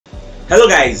Hello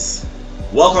guys,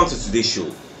 welcome to today's show.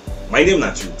 My name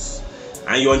is CHUKS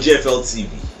and you're on JFL TV,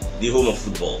 the home of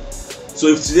football. So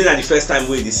if today is the first time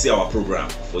we see our program,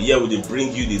 for here we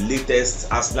bring you the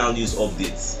latest Arsenal news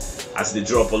updates as they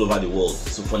drop all over the world.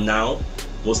 So for now,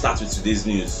 we'll start with today's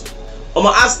news.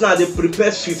 Arsenal, they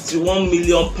prepared £51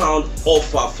 million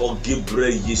offer for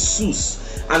Gabriel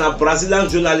Jesus and a Brazilian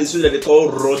journalist who they call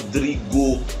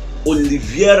Rodrigo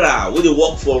Oliveira, where they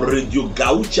work for Radio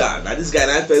Gaúcha. Now this guy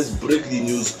now first break the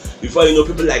news before you know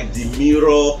people like The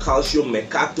Mirror, Calcio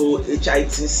Mercato,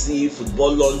 HITC,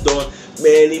 Football London,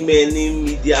 many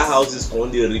media houses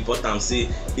come they report and say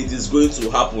it is going to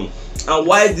happen. And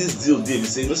why this deal did,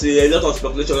 say, you know, say a lot of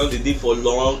speculation on the deal for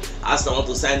long. Arsenal want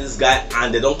to sign this guy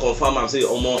and they don't confirm and say,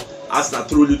 Arsenal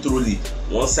truly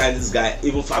won't sign this guy.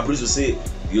 Even Fabrizio say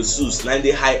Jesus 9 day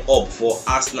high up for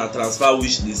Arsenal transfer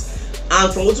wish list.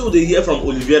 And from what they hear from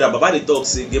Oliveira, Baba they talk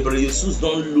say Gabriel Jesus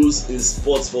don't lose in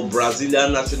sports for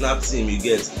Brazilian national team, you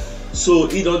get. So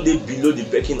he don't dey below the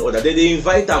pecking order. They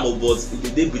invite him, but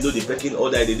they dey below the pecking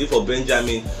order. They dey for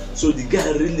Benjamin. So the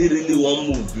guy really won't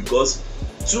move because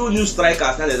two new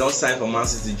strikers now they don't sign for Man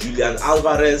City: Julian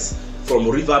Alvarez from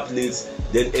River Plate,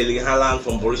 then Erling Haaland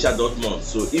from Borussia Dortmund.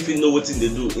 So if you know what they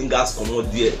do, Ingas come out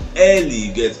there early,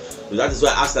 you get. So that is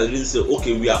why Arsenal really say,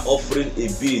 okay, we are offering a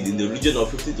bid in the region of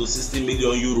 50 to 60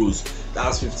 million euros.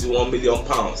 That's 51 million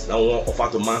pounds. That one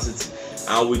offer to Man City.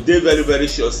 And we dey very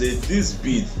sure say this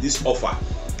bid, this offer,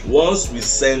 once we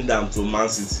send them to Man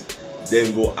City,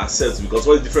 then go accept, because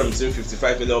what the difference between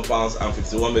 55 million pounds and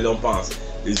 51 million pounds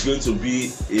is going to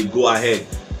be a go ahead.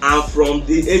 And from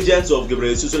the agents of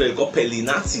Gabriel Jesus, they call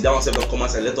Pellinati, that one said come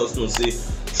and let us know say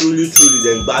truly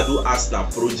then Badu Arsenal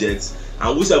projects.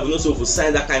 And we have also to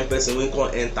sign that kind of person when can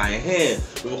enter in hand.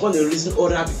 We can the reason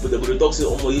other people they go talk say,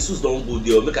 Jesus don't go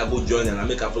there, make I go join and I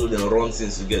make I follow them run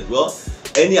things to get. Well,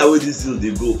 any way this deal they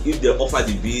go, if they offer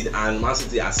the bid and Man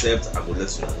City accept, I go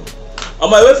let you know. On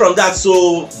my way from that,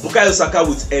 so Bukayo Saka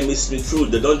with Emile Smith Rowe,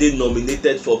 they don't they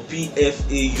nominated for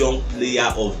PFA Young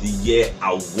Player of the Year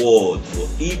award for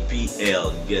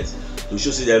EPL. You get to show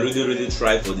say they really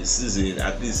try for the season.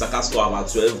 At least Saka score about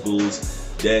 12 goals.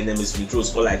 Then Emile Smith Rowe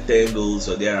score like 10 goals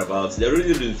or thereabouts. They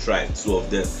really tried, two of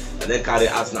them, and then carry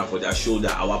Arsenal for their shoulder.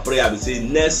 Our prayer be say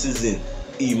next season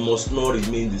it must not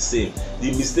remain the same.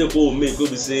 The mistake we will make will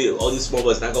be say all these small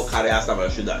boys now go carry Arsenal for their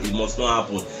shoulder. It must not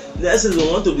happen. Next season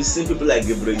we want to be seeing people like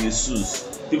Gabriel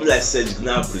Jesus, people like Serge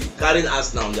Gnabry carrying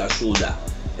Arsenal on their shoulder.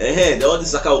 Then all the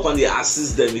Saka will come they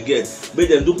assist them again, make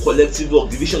them do collective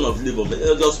work, division of labor, but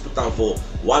they just put them for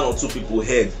one or two people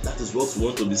head. That is what we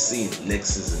want to be seeing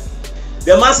next season.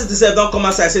 The Man City said don't come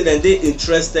outside say that they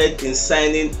interested in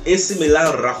signing AC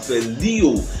Milan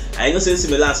Rafaelio. I know say AC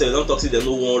Milan say they don't talk say they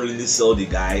no one really sell the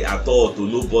guy at all to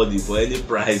nobody for any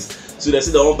price. So they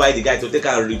say they won't buy the guy to take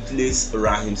and replace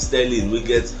Raheem Sterling. We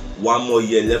get 1 more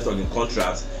year left on the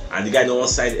contract, and the guy don't want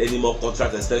to sign any more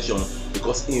contract extension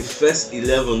because in first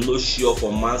 11 no sure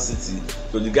for Man City.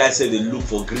 So the guy said they look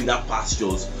for greener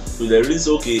pastures. So they really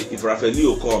say okay, if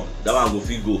Rafaelio come, that one go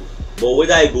fit go. But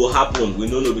whether it will happen, we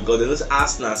don't know, because they just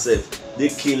Arsenal self, they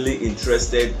keenly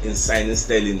interested in signing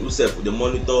Sterling. Who said they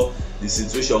monitor the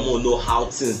situation, more know how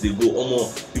things they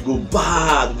go. You go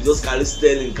bad. We just carry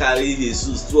Sterling, carry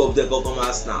Jesus, two of them go come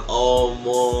Arsenal.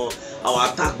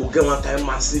 Our attack will get one kind of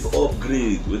massive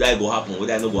upgrade. Whether it will happen,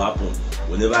 whether it not will happen,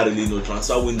 we never really know.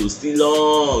 Transfer window still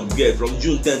long. Get from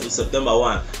June 10 to September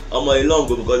 1. A long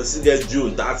go because they still get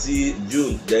June 30,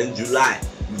 June, then July.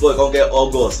 Before you can get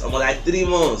August, like 3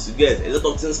 months, you get a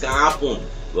lot of things can happen.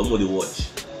 We're more to watch.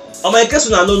 In case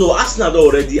you don't know, Arsenal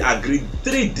already agreed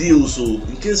 3 deals. So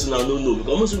in case you don't know,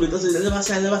 because most people say they never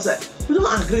sign. We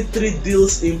don't agree 3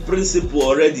 deals in principle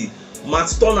already. Matt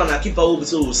Turner and Akipa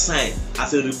will sign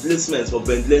as a replacement for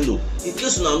Ben Leno. In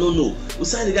case you don't know, we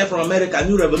signed the guy from America,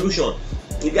 New Revolution.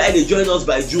 The guy they join us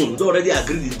by June. We already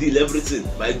agreed the deal, everything.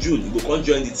 By June, he will come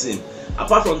join the team.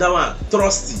 Apart from that one,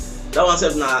 Trusty. That one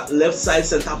said na left side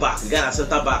centre back. The guy na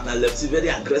centre back, na lefty, very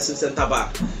aggressive centre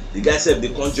back. The guy said they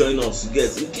can't join us. You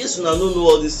get. In case you don't know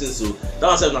all these things, so that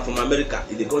one said na from America.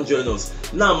 They can't join us.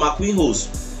 Now McQueen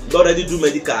don't already do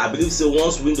medical. I believe say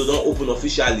once window don't open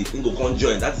officially, he go come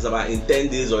join. That is about in 10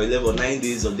 days or 11 or 9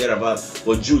 days or thereabout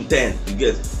for June 10. You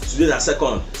get. Today na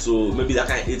 2nd, so maybe that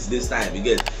kind of 8 days time. You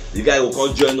get. The guy will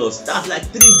come join us. That's like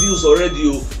 3 deals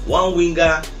already. 1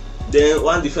 winger, then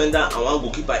 1 defender and 1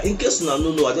 goalkeeper. In case you don't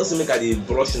know, I just make a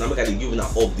brush and I make a give an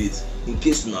update. In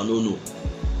case you don't know.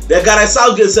 The Gareth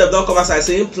Southgate self don't come aside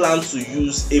saying plan to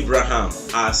use Abraham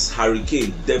as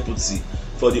Hurricane deputy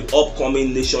for the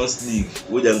upcoming Nations League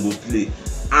where they go play.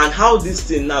 And how this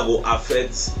thing now will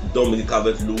affect Dominic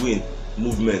Calvert-Lewin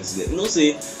movement there. You know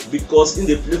say because in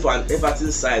dey play for an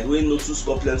Everton side wey no too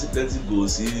score plenty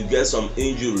goals, he get some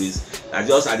injuries and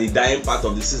just at the dying part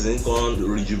of the season come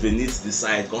rejuvenate the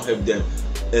side, come help them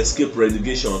escape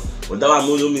relegation. But that one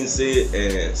no mean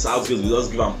say Southgate will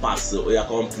just give am pass so oya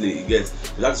come play. You get,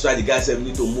 that's why the guys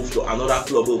need to move to another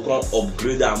club wey come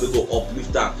upgrade am, wey go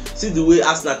uplift am. See the way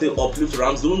Arsenal take uplift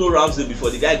Ramsey. Don't know Ramsey before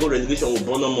the guy go relegation with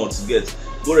Bournemouth, to get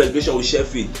go relegation with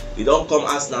Sheffield. He don come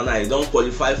Arsenal now, he don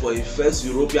qualify for his first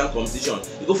European competition.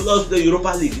 He go follow us play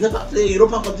Europa League. He never play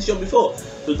European competition before.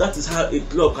 So that is how a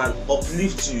club can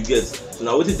uplift you, get. So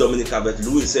now wetin Dominic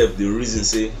Calvert-Lewin sef the reason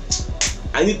say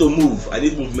I need to move, I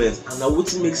need movement, and now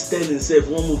wetin make Sterling sef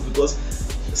wan move, because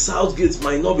Southgate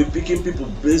might not be picking people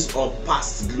based on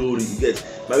past glory, you get,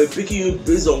 might be picking you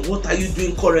based on what are you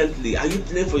doing currently. Are you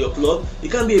playing for your club? You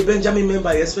can't be a Benjamin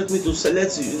member, you expect me to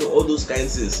select you, you know, all those kind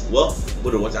of things. Well,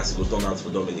 go to watch as it go turn out for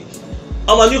Dominic.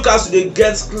 Newcastle, they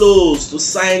get close to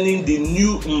signing the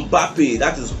new Mbappe,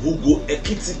 that is Hugo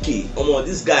Ekitike.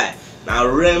 This guy now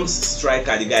Reims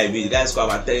striker, the guy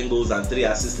scored about 10 goals and 3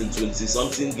 assists in 20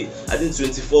 something I think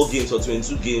 24 games or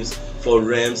 22 games for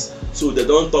Reims. So they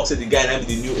don't talk say the guy now be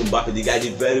the new Mbappe. The guy is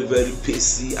very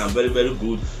pacey and very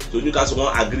good. So Newcastle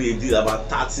won't agree a deal about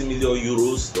 30 million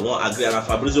euros. They won't agree, and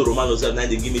Fabrizio Romano said now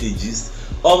they give me the gist.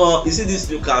 You see this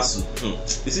Newcastle,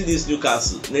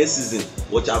 next season,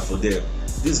 watch out for them.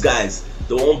 These guys,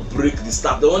 they won't break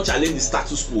the they won't challenge the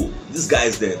status quo. These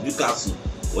guys there, Newcastle,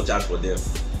 watch out for them.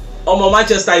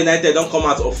 Manchester United don't come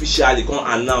out officially, come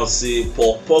announce say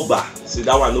Paul Pogba, say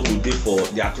that one no go dey for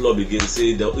their club again,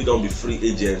 say they don't be free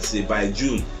agents, say by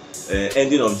June,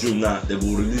 ending of June now, they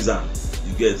will release them,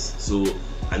 you get. So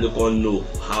I don't know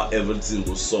how everything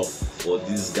will solve for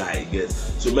this guy, you get.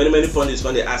 So many pundits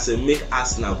when they ask say make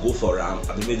Arsenal go for him,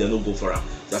 I mean they don't go for him.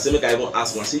 So I say make I even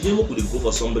ask one, say could they go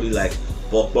for somebody like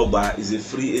Paul Pogba? Is a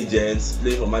free agent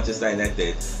playing for Manchester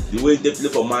United. The way they play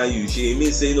for Man U, she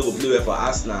mean say no go play well for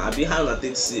Arsenal. I be how I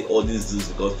take see all these deals,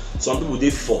 because some people they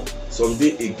for, some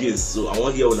they against. So I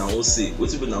want hear what I won't say.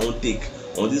 What people I won't take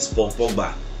on this Paul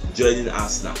Pogba joining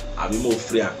Arsenal. I be more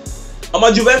free.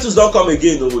 Juventus don't come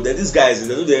again though. Then these guys,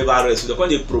 they know they ever rest. So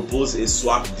they propose a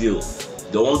swap deal.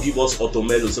 They won't give us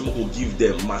Otomelo, some people give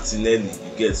them Martinelli,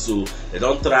 you get. So they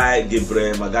don't try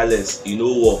Gabriel Magalhaes, he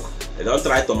no work. They don't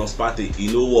try Thomas Partey,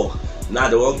 he no work. Now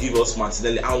they won't give us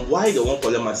Martinelli. And why they won't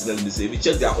collect Martinelli? They say if you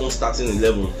check their own starting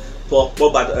 11, Paulo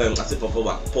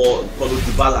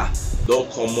Dybala don't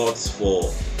come out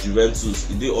for Juventus.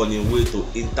 He on his way to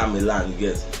Inter Milan, you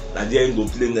get. Now they ain't go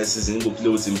play next season, he go play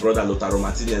with his brother Lautaro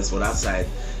Martinez for that side.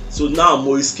 So now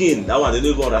Moiskin, that one they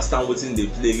don't even understand what they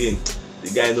play again. The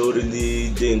guy no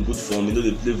really dey in good form, you know,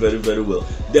 they play very well.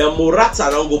 Then Morata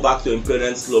don't go back to his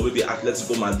parents' club, maybe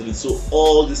Atletico Madrid. So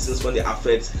all these things when they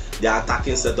affect their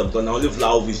attacking setup, but now only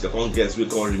Vlahovic they can't get, we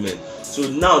can't remain. So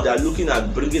now they are looking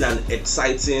at bringing an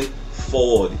exciting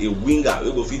forward, a winger,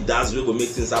 we go fit dance, we go make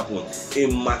things happen. A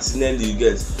Martinelli, you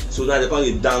get. So now they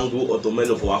can't dangle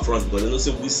Otomelo for our front, because they know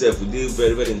say we self we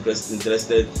very interested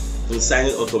in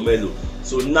signing Otomelo.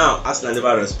 So now Arsenal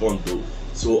never respond though.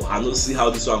 So I don't see how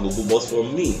this one will go. But for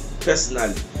me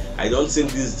personally, I don't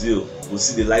think this deal will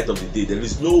see the light of the day. There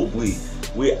is no way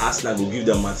where Arsenal will give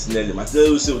them Martinelli.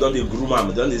 Martinelli will say we don't dey groom am,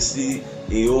 we don't dey see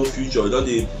a own future, we don't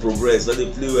dey progress, we don't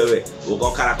dey play well. We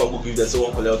go carry go give them so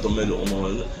one collect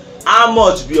Otomelo. How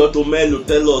much be Otomelo?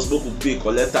 Tell us, make we pay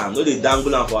collect am. No dey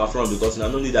dangle am for our front, because we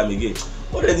no need am again.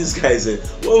 What are these guys say?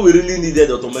 When we really needed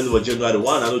Otomelo for January,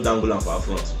 one I no dangle am for our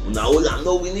front. Now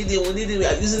no, we need it, we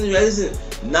are using.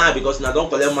 Nah, because now don't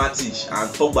collect Matic and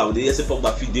Pogba. They say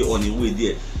Pogba fit dey on his way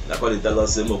there. That's why they tell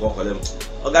us say mo come collect.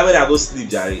 Okay, when I go sleep,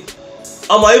 Jerry.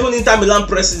 Even Inter Milan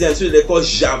president, so they call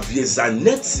Javier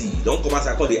Zanetti, don't come out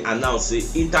and call they announce say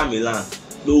Inter Milan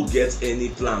no get any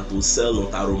plan to sell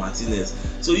Lautaro Martinez.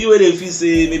 So you wait if you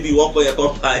say maybe you want to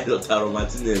come buy Lautaro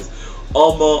Martinez.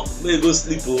 May go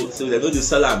sleep, so they know they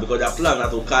sell him, because their plan na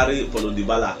to carry Paulo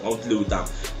Dybala and play with him.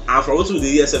 And from what we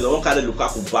hear, they won't carry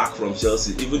Lukaku back from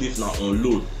Chelsea, even if not on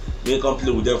loan. They can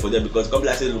play with them for them, because come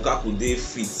like say Lukaku they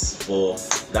fit for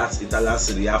that Italian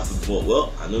Serie A football.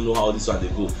 Well, I don't know how this one they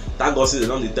go. Thank God say they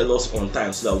don't tell us on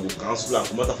time, so that we will cancel and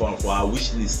come out for our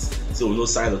wish list, so we no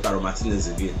sign Lautaro Martinez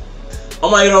again.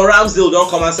 Ramsdale don't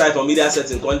come outside for media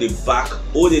setting, come they back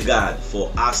Odegaard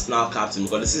for Arsenal captain,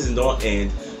 because the season don't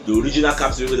end. The original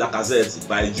captain will be Lacazette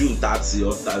by June 30,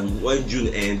 or when June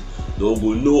end, they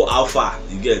will know how far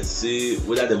you get, see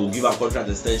whether they will give a contract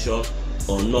extension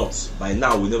or not. By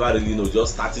now we never really know,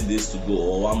 just 30 days to go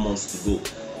or 1 month to go.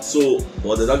 So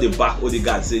but they don't back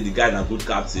Odegaard, say the guy is a good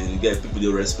captain, you get people they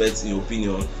respect in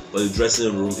opinion, but the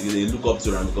dressing room they look up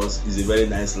to him because he's a very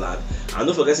nice lad. And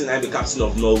don't forget I'm the captain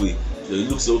of Norway. It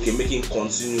looks okay, making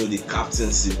continue the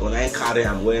captaincy. When I carry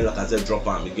him, when like I said, drop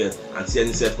him, you get until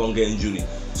himself can't get injury.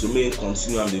 So make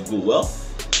continue and they go. Well,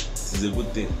 this is a good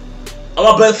thing.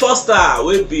 Our Ben Foster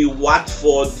will be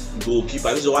Watford goalkeeper.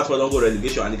 This is Watford don't go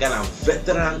relegation and the guy a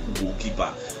veteran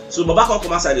goalkeeper. So Baba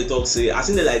come outside the talk say, I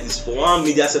think they like this for one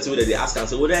media setting where they ask and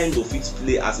say whether he go fit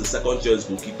play as a second choice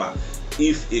goalkeeper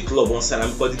if a club wants sign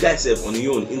him, because the guy himself on his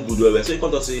own in good way. So he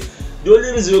come to say the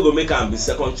only reason we go make him be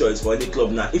second choice for any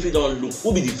club now, if he don't look,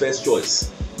 who be the first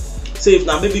choice? Say if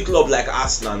now maybe club like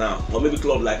Arsenal now, or maybe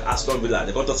club like Aston Villa,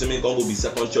 they come to say me can go be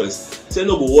second choice. Say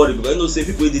no go worry because you know say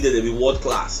people did they be world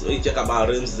class. When you check about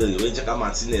Ramsdale, when you check out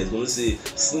Martinez, going to say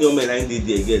senior men I did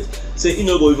they get. Say you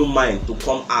no go even mind to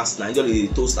come Arsenal, you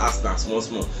just toast Arsenal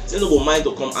small. Say no go mind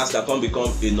to come Arsenal, come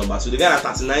become a number. So the guy at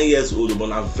 39 years old, but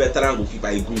a veteran goalkeeper,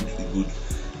 he good.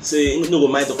 Say you no go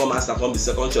mind to come Arsenal, come be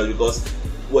second choice because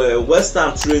well West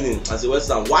Ham training, as a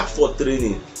West Ham Watford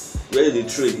training. Where they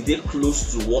train, they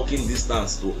close to walking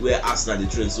distance to where Arsenal they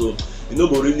train, so you know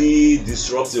go really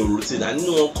disrupt your routine. And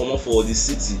no one come up for the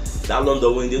city that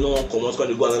London when they no one come out because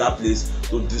they go another place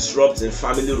to disrupt in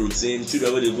family routine,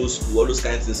 children when they go school, all those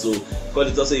kind of things. So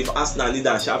because they say if Arsenal need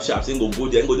that sharp, they go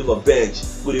there, go for bench,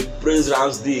 go they praise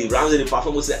Ramsdale they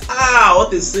perform, go say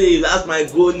what they say, that's my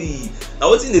goalie. Now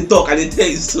what's in the talk and they tell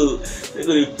you so they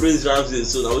go to praise Ramsdale.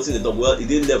 So now what's in the talk? Well, it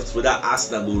didn't left for that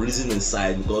Arsenal go reason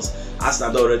inside because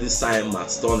Arsenal already signed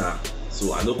Matt Turner.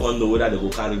 So I don't know whether they go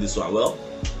carry this one. Well,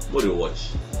 go to watch.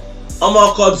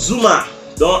 Omar Zuma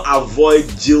don't avoid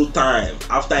jail time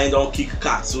after he don't kick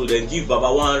cat. So then give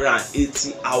Baba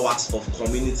 180 hours of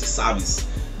community service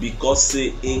because say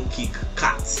he kick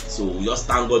cat. So we just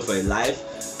thank God for his life.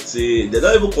 Say they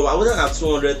don't even come. I wouldn't have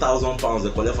 £200,000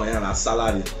 they collect for him as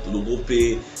salary to go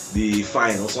pay the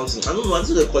fine or something. I don't know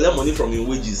until they collect money from his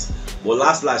wages. But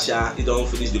last year he don't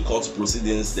finish the court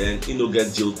proceedings, then he don't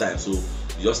get jail time. So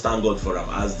you just thank God for him.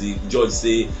 As the judge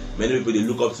say, many people they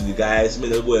look up to the guys,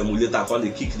 many people emulate and come they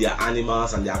kick their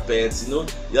animals and their pets, you know.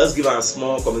 Just give them a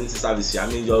small community service here. I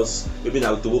mean just maybe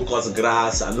now to go cut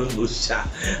grass, I don't know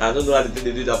I don't know how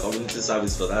they do that community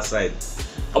service for that side.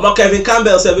 About Kevin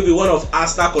Campbell said maybe one of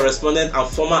Arsenal correspondent and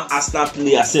former Arsenal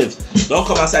player said don't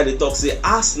come outside the talk say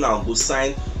Arsenal will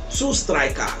sign 2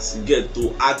 strikers get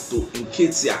to add to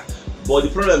Nketiah. But the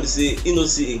problem is say he no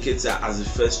see Nketiah as the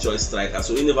first choice striker,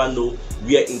 so he never know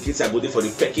where Nketiah go there for the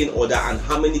pecking order and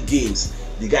how many games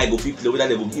the guy go fit play, whether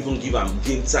they will even give him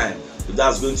game time. So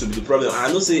that's going to be the problem. And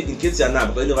I know say Nketiah now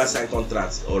because he never signed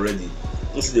contract already.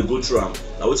 Once they go through him,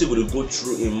 now what you going to go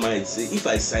through in mind? Say if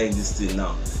I sign this thing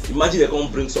now, imagine they come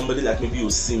bring somebody like maybe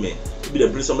Osimhen, maybe they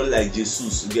bring somebody like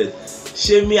Jesus. You get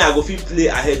shame me, I go fit play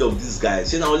ahead of this guy.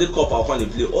 Say now only cup I can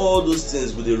play all those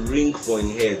things with the ring for in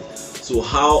head. So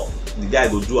how the guy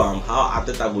go do him, how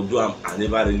Arteta go do him, I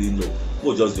never really know.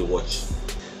 Go just dey watch.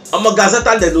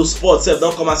 Gazeta dello Sport sef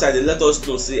don come outside dey let us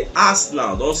know say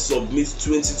Arsenal don submit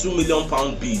 £22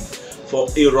 million bid for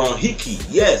Aaron Hickey.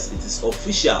 Yes, it is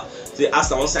official. Say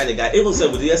Arsenal wan sign the guy. Even sef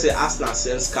we dey hear say Arsenal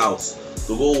send scouts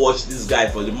to go watch this guy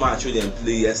for the match wey dem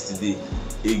play yesterday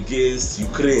against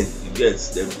Ukraine. You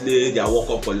get dem play their World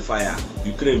Cup qualifier.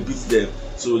 Ukraine beat them.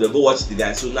 So they go watch the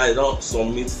guy. So now they don't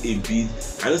submit a bid.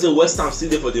 I know say West Ham still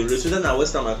there for the race. Whether now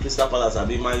West Ham and Crystal Palace have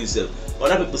been Man yourself.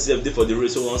 Other people still there for the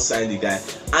race who won't sign the guy.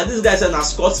 And this guy said now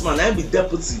Scotsman, I be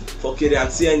deputy for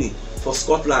Kieran Tierney for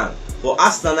Scotland. For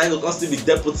Arsenal, I can still be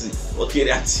deputy for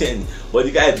Kieran Tierney. But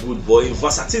the guy is good, but in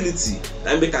versatility,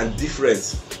 that make him different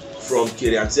from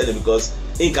Kieran Tierney because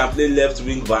he can play left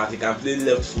wing back, he can play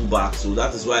left full back. So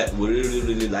that is why we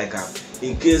really like him.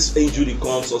 In case injury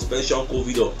comes, suspension,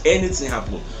 COVID or anything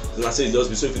happen, then I say it just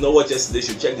be. So if you know what yesterday, you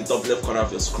should check the top left corner of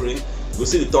your screen. You will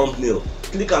see the thumbnail.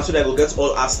 Click on so that you will get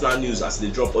all Arsenal news as they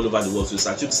drop all over the world. So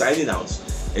CHUKS signing out.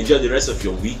 Enjoy the rest of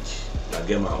your week. Now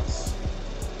game out.